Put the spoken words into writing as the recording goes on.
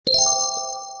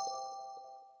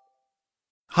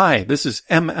Hi, this is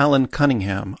M. Allen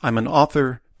Cunningham. I'm an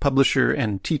author, publisher,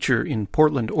 and teacher in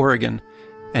Portland, Oregon,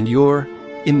 and you're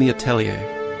in the Atelier.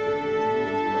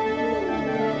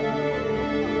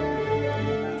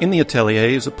 In the Atelier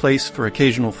is a place for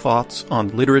occasional thoughts on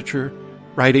literature,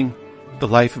 writing, the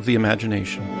life of the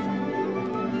imagination.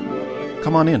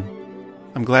 Come on in.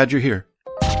 I'm glad you're here.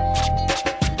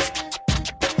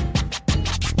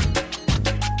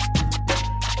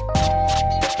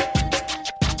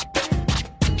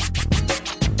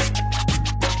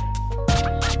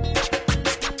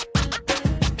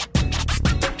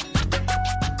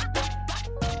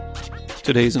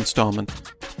 Today's installment,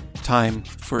 Time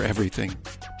for Everything.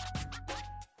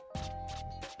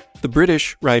 The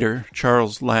British writer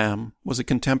Charles Lamb was a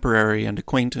contemporary and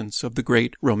acquaintance of the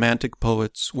great Romantic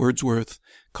poets Wordsworth,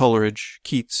 Coleridge,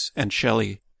 Keats, and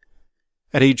Shelley.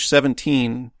 At age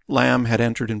 17, Lamb had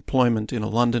entered employment in a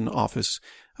London office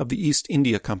of the East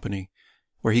India Company,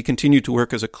 where he continued to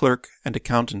work as a clerk and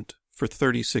accountant for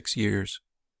 36 years.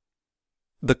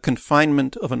 The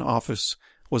confinement of an office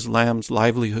was Lamb's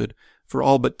livelihood for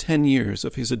all but 10 years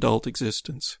of his adult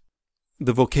existence.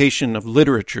 The vocation of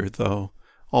literature, though,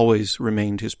 always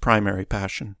remained his primary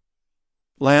passion.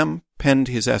 Lamb penned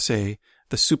his essay,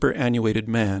 The Superannuated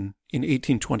Man, in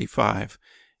 1825,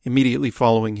 immediately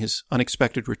following his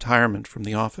unexpected retirement from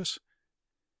the office.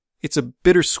 It's a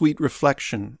bittersweet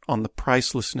reflection on the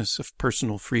pricelessness of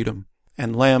personal freedom,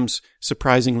 and Lamb's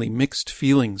surprisingly mixed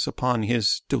feelings upon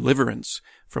his deliverance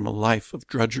from a life of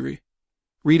drudgery.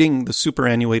 Reading The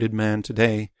Superannuated Man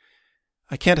today,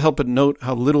 I can't help but note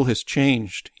how little has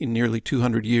changed in nearly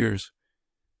 200 years.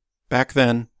 Back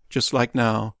then, just like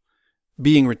now,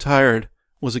 being retired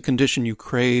was a condition you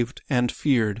craved and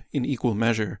feared in equal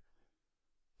measure.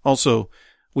 Also,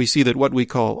 we see that what we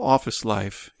call office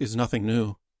life is nothing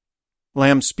new.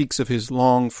 Lamb speaks of his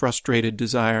long, frustrated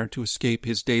desire to escape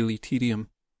his daily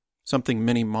tedium, something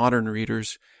many modern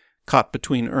readers, caught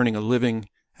between earning a living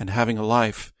and having a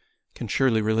life, can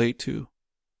surely relate to.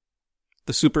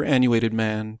 The Superannuated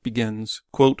Man begins,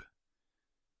 quote,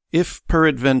 "If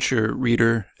peradventure,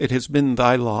 reader, it has been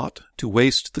thy lot to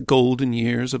waste the golden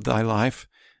years of thy life,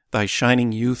 thy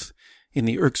shining youth, in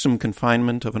the irksome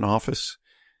confinement of an office,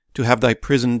 to have thy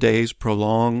prison days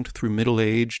prolonged through middle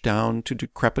age down to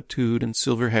decrepitude and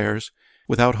silver hairs,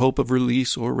 without hope of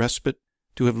release or respite,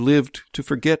 to have lived to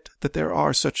forget that there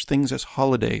are such things as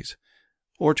holidays,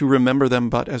 or to remember them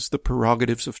but as the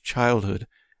prerogatives of childhood,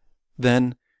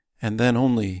 then, and then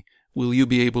only, will you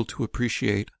be able to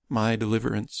appreciate my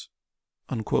deliverance."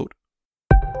 Unquote.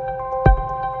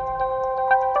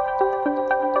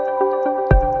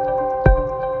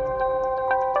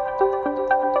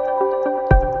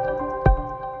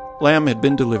 Lamb had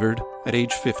been delivered, at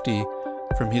age 50,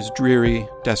 from his dreary,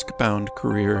 desk-bound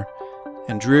career,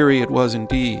 and dreary it was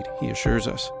indeed, he assures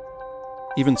us.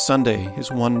 Even Sunday, his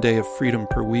one day of freedom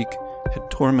per week, had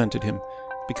tormented him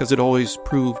because it always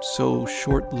proved so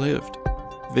short-lived.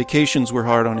 Vacations were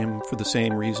hard on him for the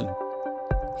same reason.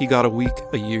 He got a week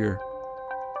a year.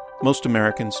 Most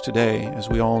Americans today, as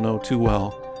we all know too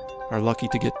well, are lucky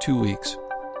to get 2 weeks.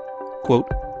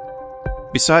 Quote,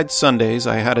 "Besides Sundays,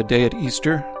 I had a day at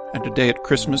Easter and a day at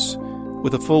Christmas,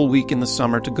 with a full week in the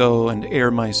summer to go and air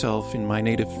myself in my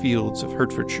native fields of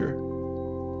Hertfordshire.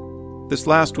 This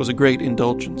last was a great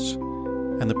indulgence,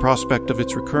 and the prospect of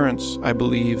its recurrence, I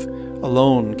believe,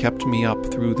 alone kept me up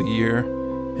through the year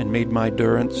and made my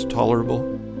durance tolerable.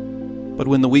 But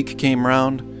when the week came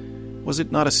round, was it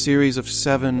not a series of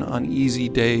 7 uneasy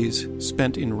days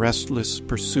spent in restless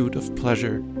pursuit of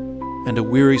pleasure, and a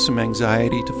wearisome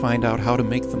anxiety to find out how to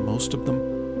make the most of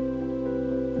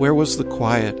them? Where was the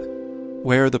quiet?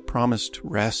 Where the promised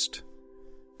rest?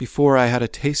 Before I had a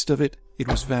taste of it, it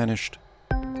was vanished.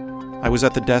 I was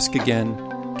at the desk again,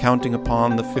 counting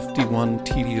upon the 51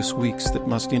 tedious weeks that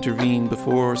must intervene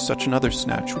before such another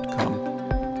snatch would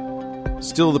come.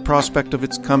 Still the prospect of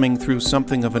its coming threw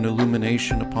something of an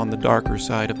illumination upon the darker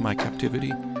side of my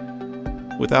captivity.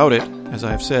 Without it, as I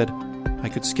have said, I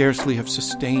could scarcely have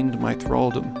sustained my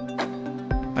thraldom.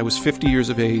 I was 50 years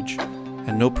of age,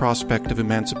 and no prospect of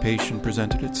emancipation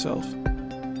presented itself.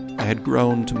 I had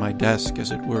grown to my desk,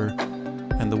 as it were,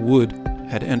 and the wood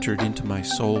had entered into my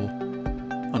soul."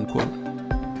 Unquote.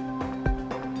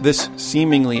 This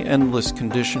seemingly endless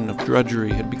condition of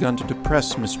drudgery had begun to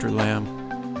depress Mr. Lamb.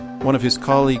 One of his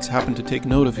colleagues happened to take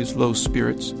note of his low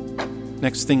spirits.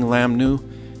 Next thing Lamb knew,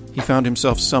 he found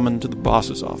himself summoned to the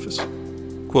boss's office.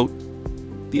 Quote,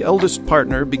 "The eldest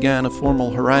partner began a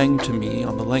formal harangue to me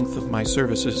on the length of my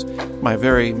services, my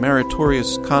very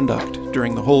meritorious conduct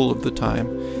during the whole of the time.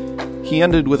 He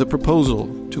ended with a proposal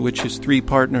to which his 3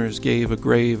 partners gave a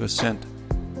grave assent.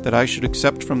 that I should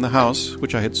accept from the house,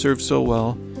 which I had served so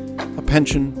well, a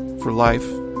pension for life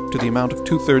to the amount of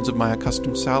 2/3 of my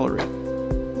accustomed salary.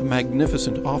 A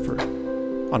magnificent offer,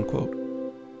 unquote.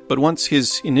 But once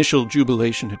his initial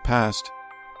jubilation had passed,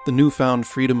 the newfound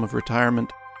freedom of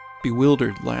retirement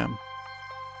bewildered Lamb.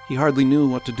 He hardly knew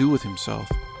what to do with himself.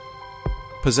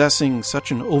 Possessing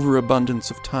such an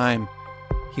overabundance of time,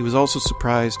 he was also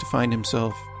surprised to find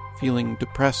himself feeling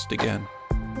depressed again.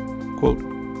 Quote,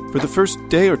 "For the first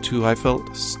day or two I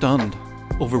felt stunned,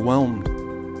 overwhelmed.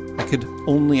 I could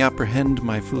only apprehend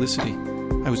my felicity.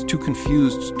 I was too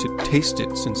confused to taste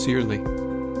it sincerely.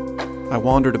 I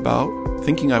wandered about,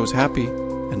 thinking I was happy,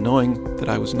 and knowing that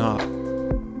I was not.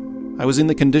 I was in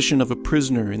the condition of a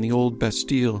prisoner in the old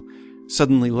Bastille,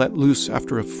 suddenly let loose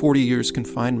after a 40 years'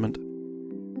 confinement.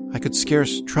 I could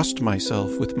scarce trust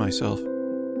myself with myself.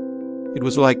 It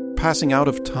was like passing out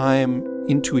of time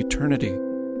into eternity,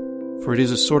 for it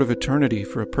is a sort of eternity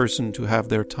for a person to have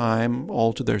their time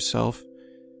all to theirself.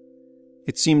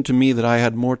 It seemed to me that I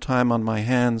had more time on my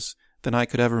hands than I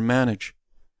could ever manage.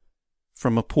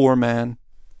 From a poor man,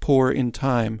 poor in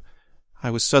time, I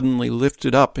was suddenly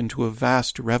lifted up into a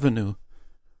vast revenue.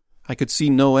 I could see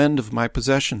no end of my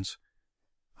possessions.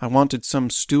 I wanted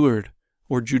some steward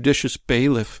or judicious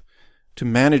bailiff to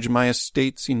manage my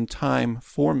estates in time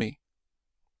for me."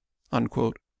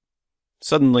 Unquote.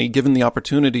 Suddenly, given the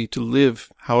opportunity to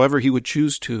live however he would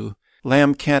choose to,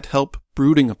 Lamb can't help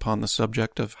brooding upon the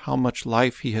subject of how much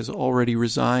life he has already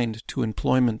resigned to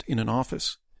employment in an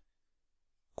office.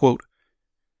 Quote,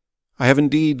 "I have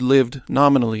indeed lived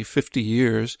nominally 50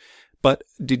 years, but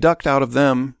deduct out of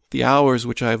them the hours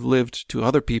which I have lived to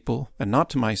other people and not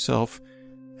to myself,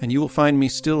 and you will find me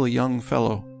still a young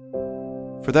fellow.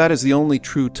 For that is the only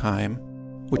true time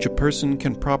which a person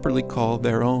can properly call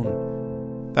their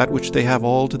own, that which they have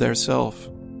all to their self.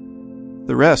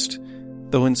 The rest,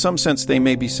 though in some sense they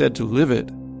may be said to live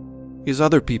it, is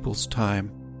other people's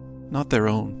time, not their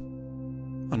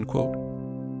own." Unquote.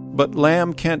 But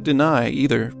Lamb can't deny,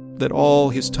 either, that all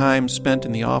his time spent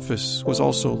in the office was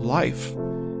also life,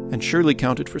 and surely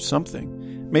counted for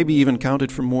something, maybe even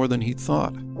counted for more than he'd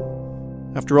thought.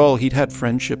 After all, he'd had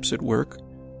friendships at work,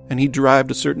 and he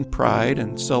derived a certain pride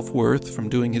and self-worth from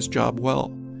doing his job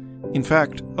well. In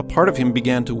fact, a part of him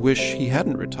began to wish he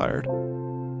hadn't retired.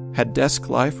 Had desk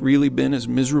life really been as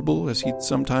miserable as he'd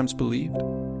sometimes believed?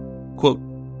 Quote,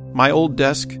 "My old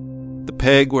desk, the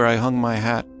peg where I hung my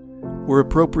hat, were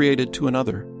appropriated to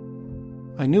another.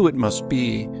 I knew it must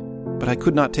be, but I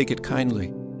could not take it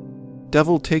kindly.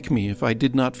 Devil take me if I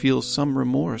did not feel some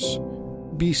remorse.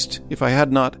 Beast, if I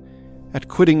had not, at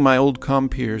quitting my old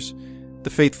compeers, the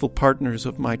faithful partners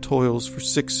of my toils for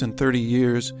 36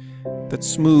 years, that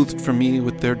smoothed from me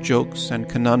with their jokes and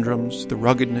conundrums the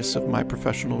ruggedness of my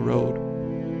professional road.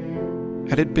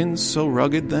 Had it been so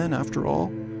rugged then, after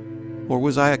all? Or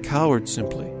was I a coward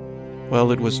simply?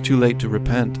 Well, it was too late to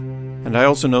repent, and I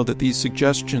also know that these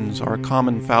suggestions are a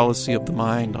common fallacy of the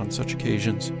mind on such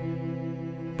occasions.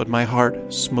 But my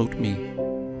heart smote me.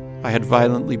 I had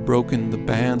violently broken the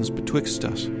bands betwixt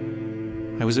us.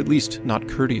 I was at least not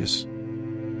courteous.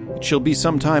 It shall be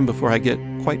some time before I get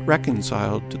quite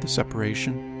reconciled to the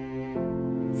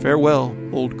separation. Farewell,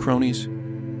 old cronies.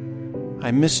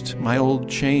 I missed my old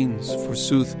chains,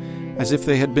 forsooth, as if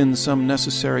they had been some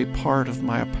necessary part of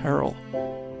my apparel."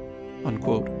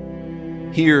 Unquote.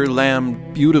 Here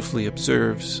Lamb beautifully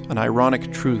observes an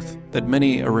ironic truth that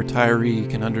many a retiree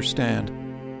can understand.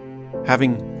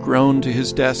 Having grown to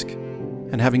his desk,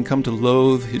 and having come to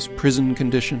loathe his prison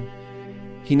condition,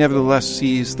 he nevertheless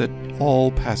sees that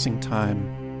all passing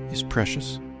time is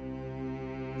precious.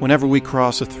 Whenever we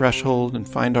cross a threshold and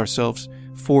find ourselves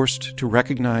forced to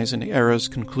recognize an era's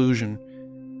conclusion,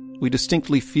 we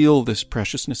distinctly feel this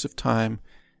preciousness of time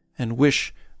and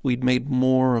wish we'd made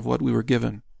more of what we were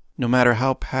given, no matter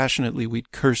how passionately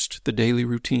we'd cursed the daily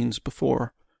routines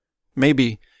before.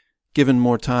 Maybe, given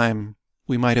more time,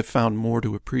 we might have found more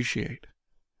to appreciate.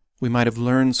 We might have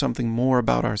learned something more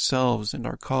about ourselves and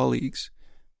our colleagues.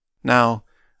 Now,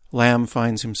 Lamb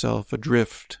finds himself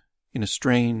adrift in a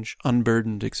strange,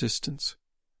 unburdened existence.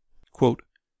 Quote,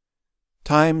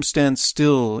 "Time stands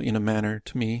still in a manner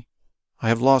to me. I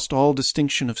have lost all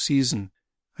distinction of season.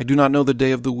 I do not know the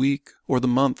day of the week or the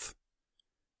month.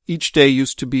 Each day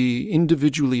used to be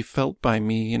individually felt by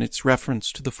me in its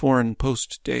reference to the foreign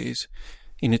post days,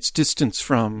 in its distance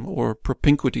from or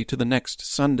propinquity to the next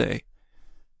Sunday.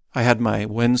 I had my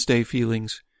Wednesday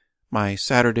feelings, my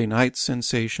Saturday night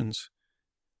sensations.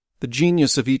 The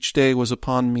genius of each day was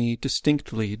upon me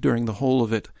distinctly during the whole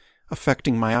of it,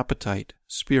 affecting my appetite,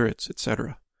 spirits,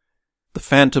 etc. The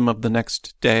phantom of the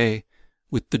next day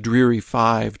with the dreary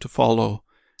 5 to follow,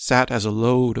 sat as a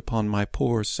load upon my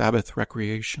poor Sabbath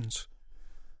recreations.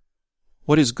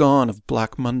 What is gone of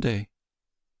Black Monday?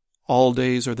 All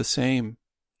days are the same.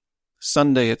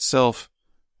 Sunday itself,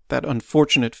 that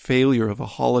unfortunate failure of a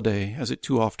holiday, as it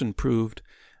too often proved,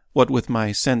 what with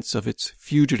my sense of its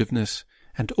fugitiveness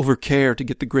and overcare to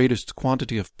get the greatest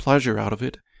quantity of pleasure out of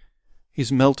it,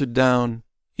 is melted down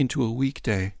into a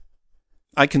weekday.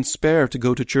 I can spare to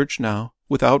go to church now,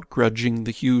 without grudging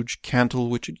the huge cantle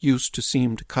which it used to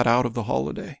seem to cut out of the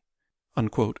holiday."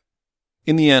 Unquote.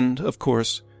 In the end, of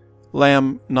course,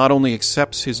 Lamb not only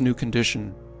accepts his new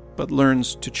condition, but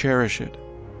learns to cherish it.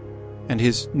 And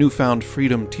his newfound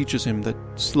freedom teaches him that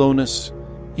slowness,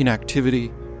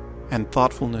 inactivity, and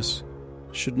thoughtfulness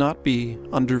should not be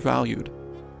undervalued.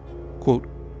 Quote,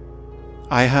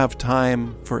 "I have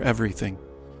time for everything.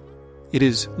 It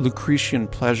is Lucretian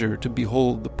pleasure to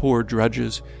behold the poor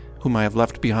drudges whom I have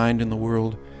left behind in the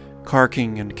world,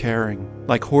 carking and caring,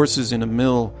 like horses in a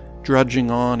mill,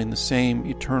 drudging on in the same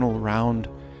eternal round.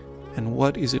 And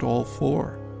what is it all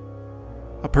for?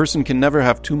 A person can never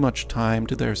have too much time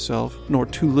to theirself, nor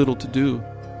too little to do.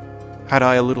 Had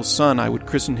I a little son, I would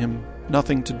christen him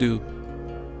Nothing to Do.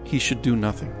 He should do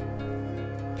nothing.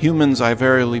 Humans, I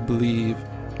verily believe,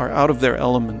 are out of their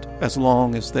element as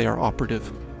long as they are operative.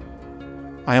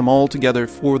 I am altogether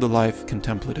for the life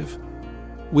contemplative.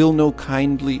 Will no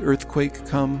kindly earthquake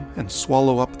come and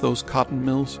swallow up those cotton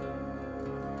mills?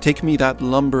 Take me that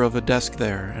lumber of a desk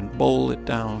there and bowl it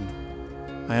down.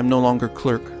 I am no longer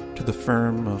clerk to the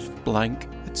firm of blank,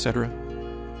 etc.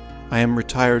 I am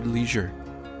retired leisure.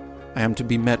 I am to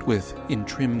be met with in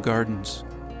trim gardens."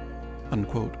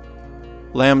 Unquote.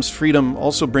 Lamb's freedom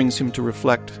also brings him to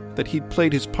reflect that he'd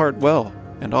played his part well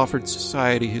and offered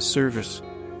society his service.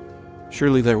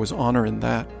 Surely there was honor in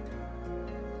that.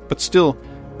 But still,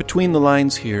 between the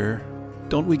lines here,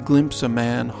 don't we glimpse a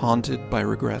man haunted by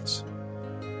regrets?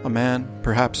 A man,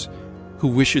 perhaps, who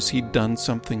wishes he'd done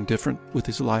something different with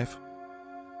his life?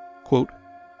 Quote,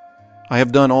 "I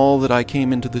have done all that I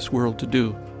came into this world to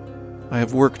do. I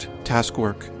have worked task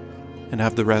work and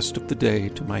have the rest of the day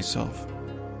to myself."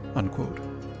 Unquote.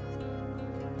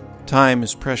 Time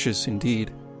is precious indeed,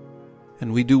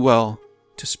 and we do well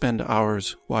to spend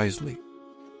ours wisely.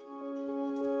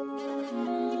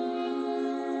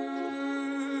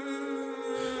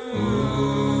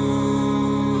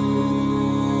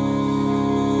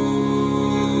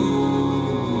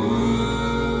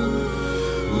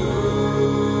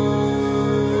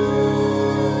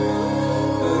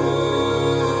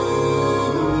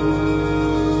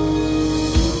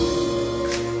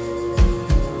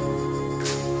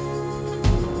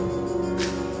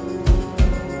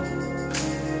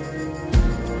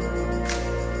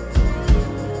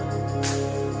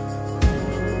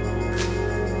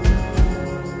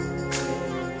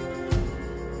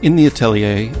 In the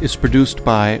Atelier is produced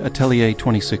by Atelier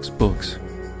 26 Books.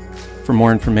 For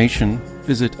more information,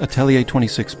 visit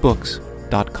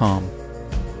atelier26books.com.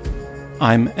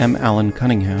 I'm M. Allen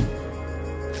Cunningham.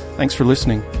 Thanks for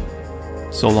listening.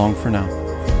 So long for now.